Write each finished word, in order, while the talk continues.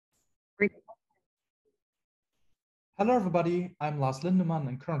Hello, everybody. I'm Lars Lindemann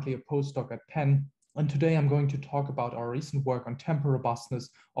and currently a postdoc at Penn. And today I'm going to talk about our recent work on temporal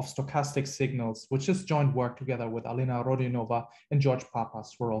robustness of stochastic signals, which is joint work together with Alena, Rodionova, and George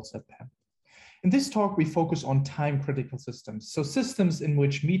Pappas, who are also at Penn. In this talk, we focus on time-critical systems, so systems in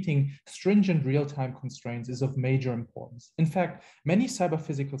which meeting stringent real-time constraints is of major importance. In fact, many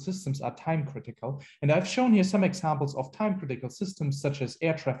cyber-physical systems are time-critical, and I've shown here some examples of time-critical systems such as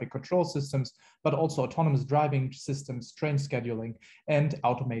air traffic control systems, but also autonomous driving systems, train scheduling, and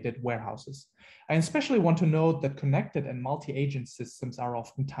automated warehouses. I especially want to note that connected and multi-agent systems are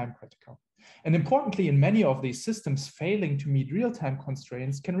often time-critical. And importantly, in many of these systems, failing to meet real-time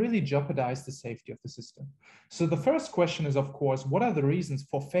constraints can really jeopardize the safety of the system. So the first question is, of course, what are the reasons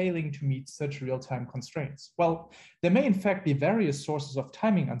for failing to meet such real-time constraints? Well, there may in fact be various sources of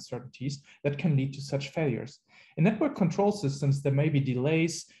timing uncertainties that can lead to such failures. In network control systems, there may be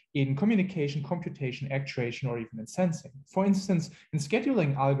delays in communication, computation, actuation, or even in sensing. For instance, in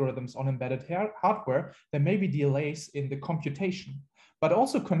scheduling algorithms on embedded hardware, there may be delays in the computation. But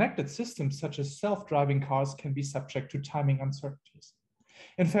also connected systems such as self-driving cars can be subject to timing uncertainties.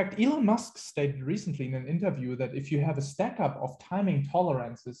 In fact, Elon Musk stated recently in an interview that if you have a stack up of timing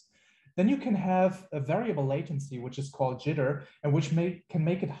tolerances, then you can have a variable latency, which is called jitter, and which can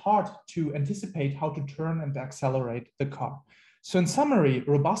make it hard to anticipate how to turn and accelerate the car. So in summary,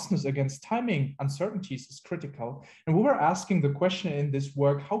 robustness against timing uncertainties is critical. And we were asking the question in this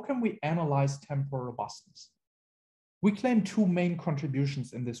work, how can we analyze temporal robustness? We claim two main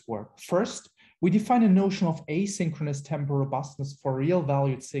contributions in this work. First, we define a notion of asynchronous temporal robustness for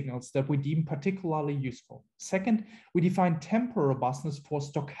real-valued signals that we deem particularly useful. Second, we define temporal robustness for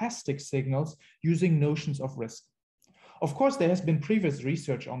stochastic signals using notions of risk. Of course, there has been previous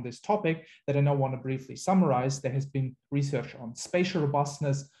research on this topic that I now want to briefly summarize. There has been research on spatial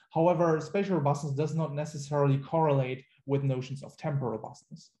robustness. However, spatial robustness does not necessarily correlate with notions of temporal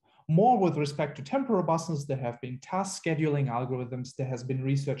robustness. More with respect to temporal robustness, there have been task scheduling algorithms, there has been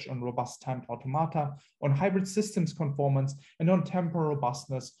research on robust timed automata, on hybrid systems conformance, and on temporal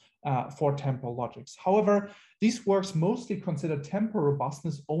robustness for temporal logics. However, these works mostly consider temporal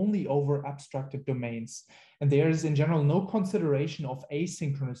robustness only over abstracted domains. And there is in general no consideration of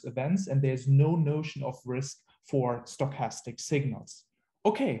asynchronous events, and there's no notion of risk for stochastic signals.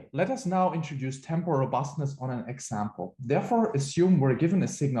 Okay, let us now introduce temporal robustness on an example. Therefore, assume we're given a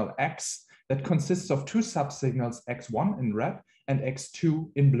signal x that consists of two subsignals x1 in red and x2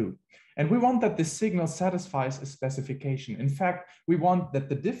 in blue. And we want that this signal satisfies a specification. In fact, we want that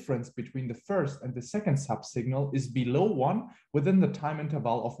the difference between the first and the second subsignal is below 1 within the time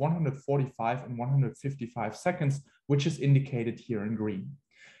interval of 145 and 155 seconds, which is indicated here in green.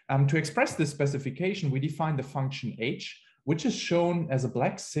 To express this specification, we define the function h, which is shown as a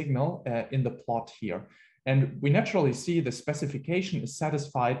black signal in the plot here. And we naturally see the specification is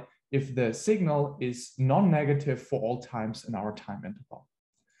satisfied if the signal is non-negative for all times in our time interval.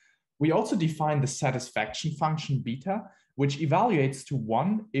 We also define the satisfaction function beta, which evaluates to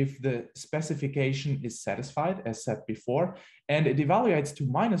 1 if the specification is satisfied, as said before, and it evaluates to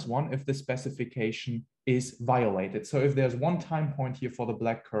 -1 if the specification is violated. So if there's one time point here for the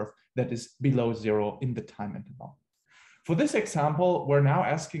black curve that is below 0 in the time interval. For this example, we're now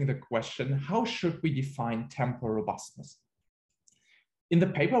asking the question, how should we define temporal robustness? In the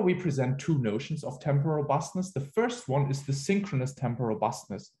paper, we present two notions of temporal robustness. The first one is the synchronous temporal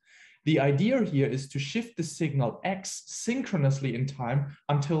robustness. The idea here is to shift the signal x synchronously in time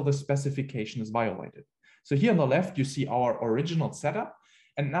until the specification is violated. So here on the left, you see our original setup.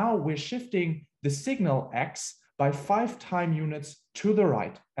 And now we're shifting the signal x by 5 time units to the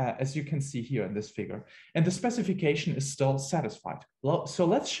right, as you can see here in this figure. And the specification is still satisfied. So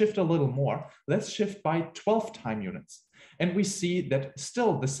let's shift a little more. Let's shift by 12 time units. And we see that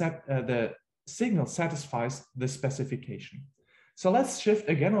still the signal satisfies the specification. So let's shift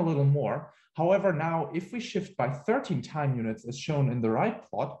again a little more. However, now if we shift by 13 time units as shown in the right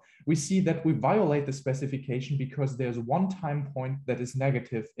plot, we see that we violate the specification because there's one time point that is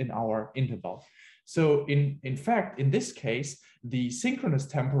negative in our interval. So in fact, in this case, the synchronous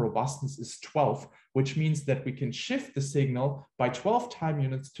temporal robustness is 12, which means that we can shift the signal by 12 time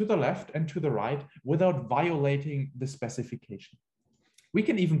units to the left and to the right without violating the specification. We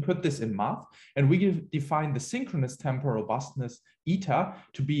can even put this in math, and we define the synchronous temporal robustness eta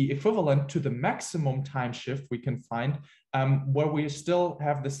to be equivalent to the maximum time shift we can find where we still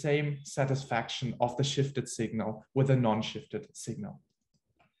have the same satisfaction of the shifted signal with a non-shifted signal.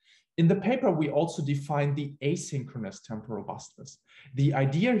 In the paper, we also define the asynchronous temporal robustness. The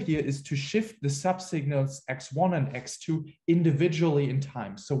idea here is to shift the subsignals x1 and x2 individually in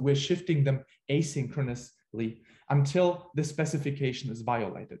time. So we're shifting them asynchronous until the specification is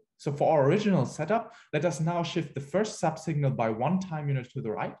violated. So for our original setup, let us now shift the first subsignal by 1 time unit to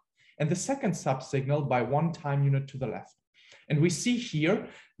the right and the second subsignal by 1 time unit to the left. And we see here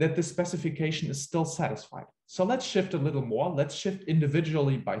that the specification is still satisfied. So let's shift a little more. Let's shift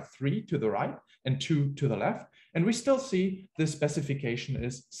individually by 3 to the right and 2 to the left. And we still see the specification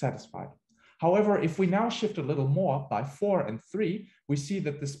is satisfied. However, if we now shift a little more by 4 and 3, we see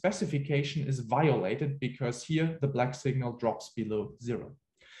that the specification is violated because here the black signal drops below 0.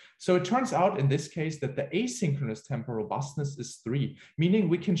 So it turns out in this case that the asynchronous temporal robustness is 3, meaning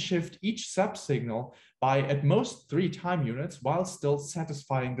we can shift each subsignal by at most 3 time units while still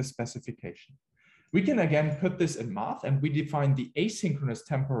satisfying the specification. We can again put this in math, and we define the asynchronous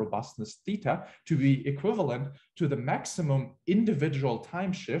temporal robustness theta to be equivalent to the maximum individual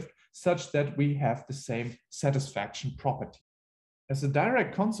time shift such that we have the same satisfaction property. As a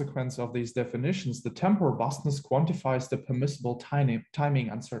direct consequence of these definitions, the temporal robustness quantifies the permissible timing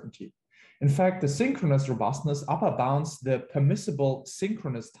uncertainty. In fact, the synchronous robustness upper bounds the permissible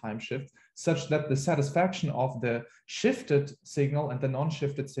synchronous time shift such that the satisfaction of the shifted signal and the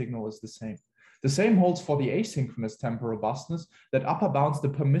non-shifted signal is the same. The same holds for the asynchronous temporal robustness that upper bounds the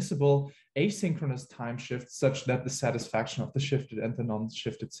permissible asynchronous time shift such that the satisfaction of the shifted and the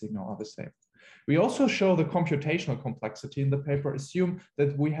non-shifted signal are the same. We also show the computational complexity in the paper. Assume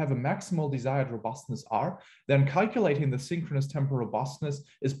that we have a maximal desired robustness R, then calculating the synchronous temporal robustness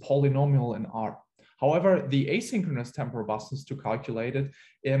is polynomial in R. However, the asynchronous temporal robustness to calculate it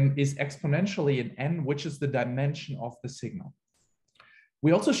is exponentially in n, which is the dimension of the signal.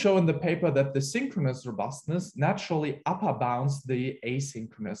 We also show in the paper that the synchronous robustness naturally upper bounds the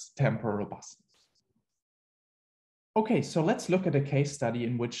asynchronous temporal robustness. Okay, so let's look at a case study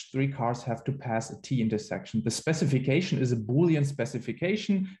in which 3 cars have to pass a T intersection. The specification is a Boolean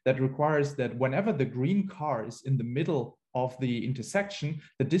specification that requires that whenever the green car is in the middle of the intersection,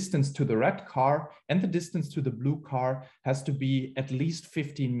 the distance to the red car and the distance to the blue car has to be at least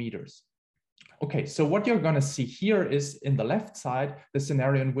 15 meters. Okay, so what you're going to see here is in the left side, the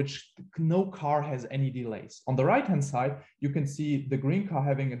scenario in which no car has any delays. On the right-hand side, you can see the green car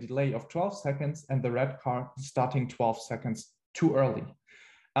having a delay of 12 seconds and the red car starting 12 seconds too early.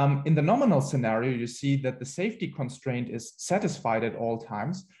 In the nominal scenario, you see that the safety constraint is satisfied at all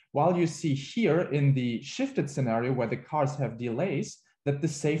times, while you see here in the shifted scenario where the cars have delays, that the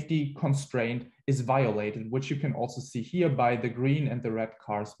safety constraint is violated, which you can also see here by the green and the red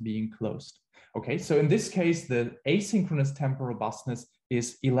cars being closed. Okay, so in this case, the asynchronous temporal robustness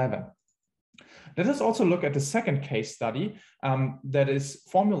is 11. Let us also look at the second case study that is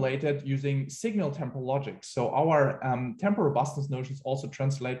formulated using signal temporal logic. So our temporal robustness notions also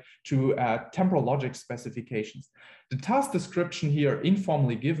translate to temporal logic specifications. The task description here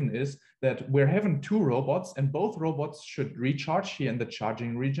informally given is that we're having 2 robots and both robots should recharge here in the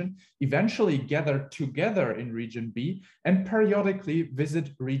charging region, eventually gather together in region B and periodically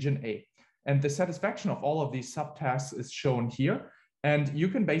visit region A. And the satisfaction of all of these subtasks is shown here. And you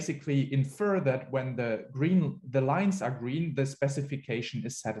can basically infer that when the lines are green, the specification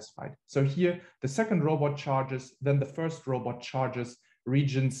is satisfied. So here, the second robot charges, then the first robot charges,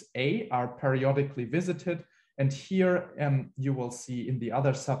 regions A are periodically visited. And here you will see in the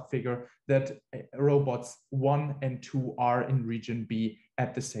other subfigure that robots 1 and 2 are in region B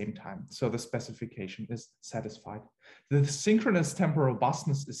at the same time. So the specification is satisfied. The synchronous temporal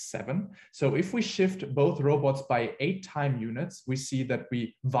robustness is 7. So if we shift both robots by 8 time units, we see that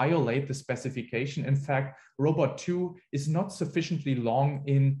we violate the specification. In fact, robot 2 is not sufficiently long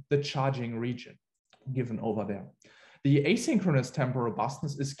in the charging region given over there. The asynchronous temporal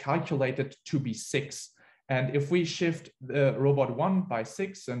robustness is calculated to be 6. And if we shift the robot 1 by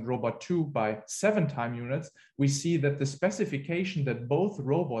 6 and robot 2 by 7 time units, we see that the specification that both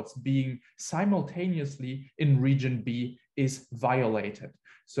robots being simultaneously in region B is violated.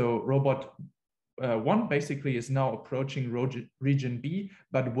 So robot 1 basically is now approaching region B,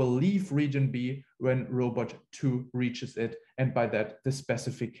 but will leave region B when robot 2 reaches it. And by that, the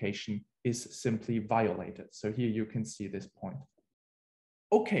specification is simply violated. So here you can see this point.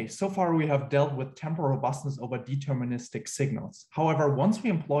 Okay, so far we have dealt with temporal robustness over deterministic signals. However, once we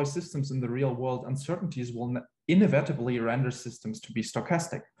employ systems in the real world, uncertainties will inevitably render systems to be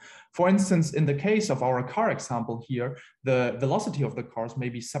stochastic. For instance, in the case of our car example here, the velocity of the cars may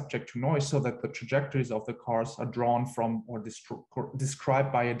be subject to noise so that the trajectories of the cars are drawn from or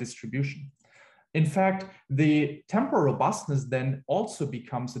described by a distribution. In fact, the temporal robustness then also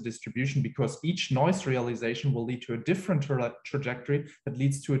becomes a distribution because each noise realization will lead to a different trajectory that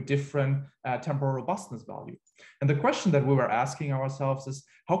leads to a different temporal robustness value. And the question that we were asking ourselves is,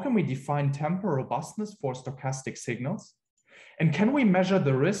 how can we define temporal robustness for stochastic signals? And can we measure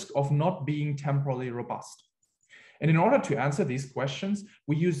the risk of not being temporally robust? And in order to answer these questions,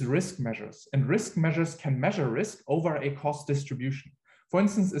 we use risk measures. And risk measures can measure risk over a cost distribution. For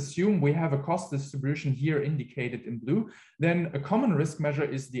instance, assume we have a cost distribution here indicated in blue, then a common risk measure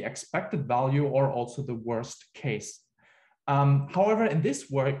is the expected value or also the worst case. However, in this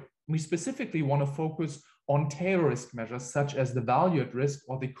work, we specifically want to focus on tail risk measures such as the value at risk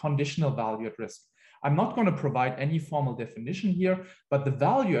or the conditional value at risk. I'm not going to provide any formal definition here, but the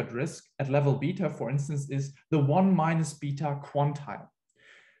value at risk at level beta, for instance, is the 1 minus beta quantile.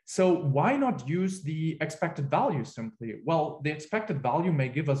 So why not use the expected value simply? Well, the expected value may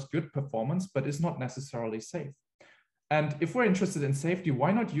give us good performance, but is not necessarily safe. And if we're interested in safety,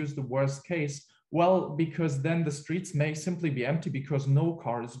 why not use the worst case? Well, because then the streets may simply be empty because no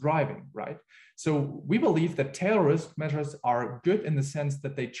car is driving, right? So we believe that tail risk measures are good in the sense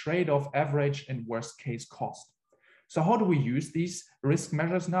that they trade off average and worst case cost. So how do we use these risk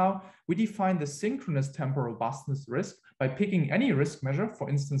measures now? We define the synchronous temporal robustness risk by picking any risk measure, for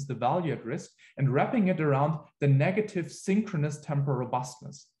instance, the value at risk, and wrapping it around the negative synchronous temporal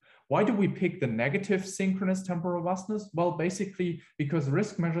robustness. Why do we pick the negative synchronous temporal robustness? Well, basically because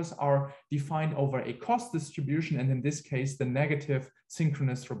risk measures are defined over a cost distribution, and in this case, the negative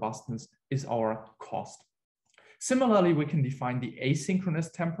synchronous robustness is our cost. Similarly, we can define the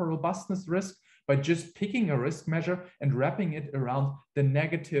asynchronous temporal robustness risk by just picking a risk measure and wrapping it around the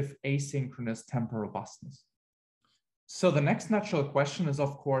negative asynchronous temporal robustness. So the next natural question is,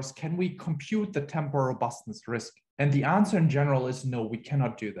 of course, can we compute the temporal robustness risk? And the answer in general is no, we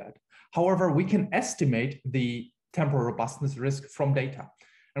cannot do that. However, we can estimate the temporal robustness risk from data.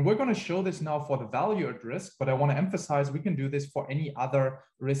 And we're going to show this now for the value at risk, but I want to emphasize we can do this for any other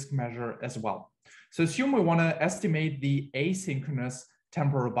risk measure as well. So assume we want to estimate the asynchronous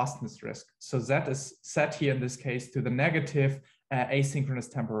temporal robustness risk. So Z is set here in this case to the negative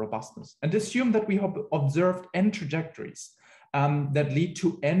asynchronous temporal robustness. And assume that we have observed n trajectories that lead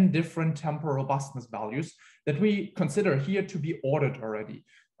to n different temporal robustness values that we consider here to be ordered already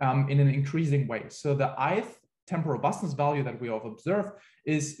in an increasing way. So the ith temporal robustness value that we have observed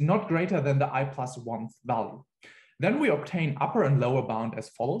is not greater than the I plus 1th value. Then we obtain upper and lower bound as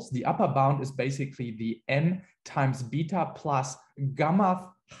follows. The upper bound is basically the n times beta plus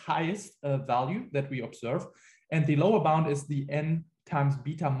gamma highest value that we observe. And the lower bound is the n times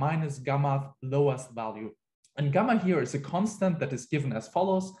beta minus gamma lowest value. And gamma here is a constant that is given as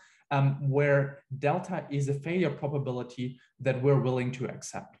follows, where delta is a failure probability that we're willing to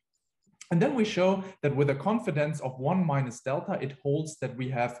accept. And then we show that with a confidence of 1 minus delta, it holds that we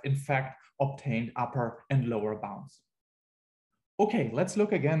have in fact obtained upper and lower bounds. Okay, let's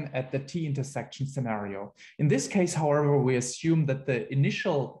look again at the t-intersection scenario. In this case, however, we assume that the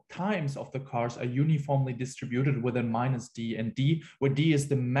initial times of the cars are uniformly distributed within minus d and d, where d is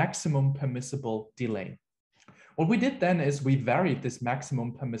the maximum permissible delay. What we did then is we varied this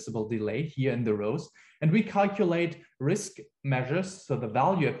maximum permissible delay here in the rows, and we calculate risk measures, so the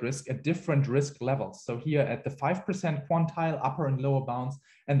value at risk at different risk levels. So here at the 5% quantile upper and lower bounds,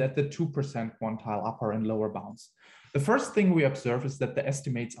 and at the 2% quantile upper and lower bounds. The first thing we observe is that the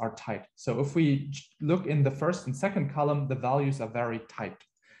estimates are tight. So if we look in the first and second column, the values are very tight.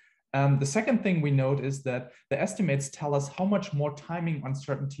 The second thing we note is that the estimates tell us how much more timing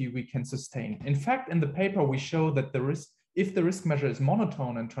uncertainty we can sustain. In fact, in the paper, we show that the risk, if the risk measure is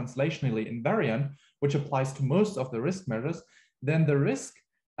monotone and translationally invariant, which applies to most of the risk measures, then the risk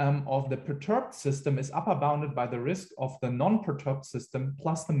of the perturbed system is upper bounded by the risk of the non-perturbed system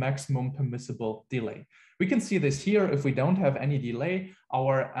plus the maximum permissible delay. We can see this here. If we don't have any delay,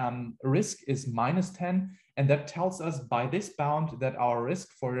 our risk is minus 10. And that tells us by this bound that our risk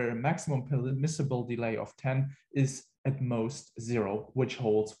for a maximum permissible delay of 10 is at most 0, which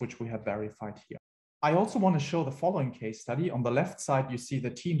holds, which we have verified here. I also want to show the following case study. On the left side, you see the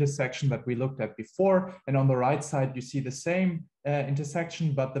t-intersection that we looked at before. And on the right side, you see the same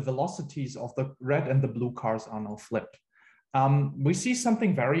intersection, but the velocities of the red and the blue cars are now flipped. We see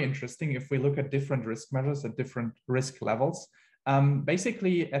something very interesting if we look at different risk measures at different risk levels.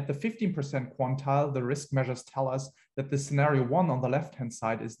 Basically, at the 15% quantile, the risk measures tell us that the scenario 1 on the left-hand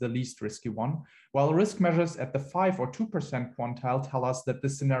side is the least risky one, while risk measures at the 5 or 2% quantile tell us that the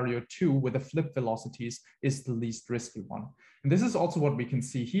scenario 2 with the flip velocities is the least risky one. And this is also what we can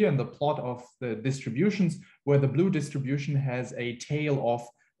see here in the plot of the distributions, where the blue distribution has a tail of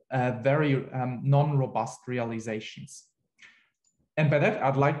very non-robust realizations. And by that,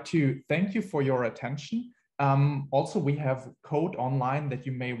 I'd like to thank you for your attention. Also, we have code online that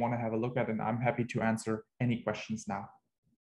you may want to have a look at, and I'm happy to answer any questions now.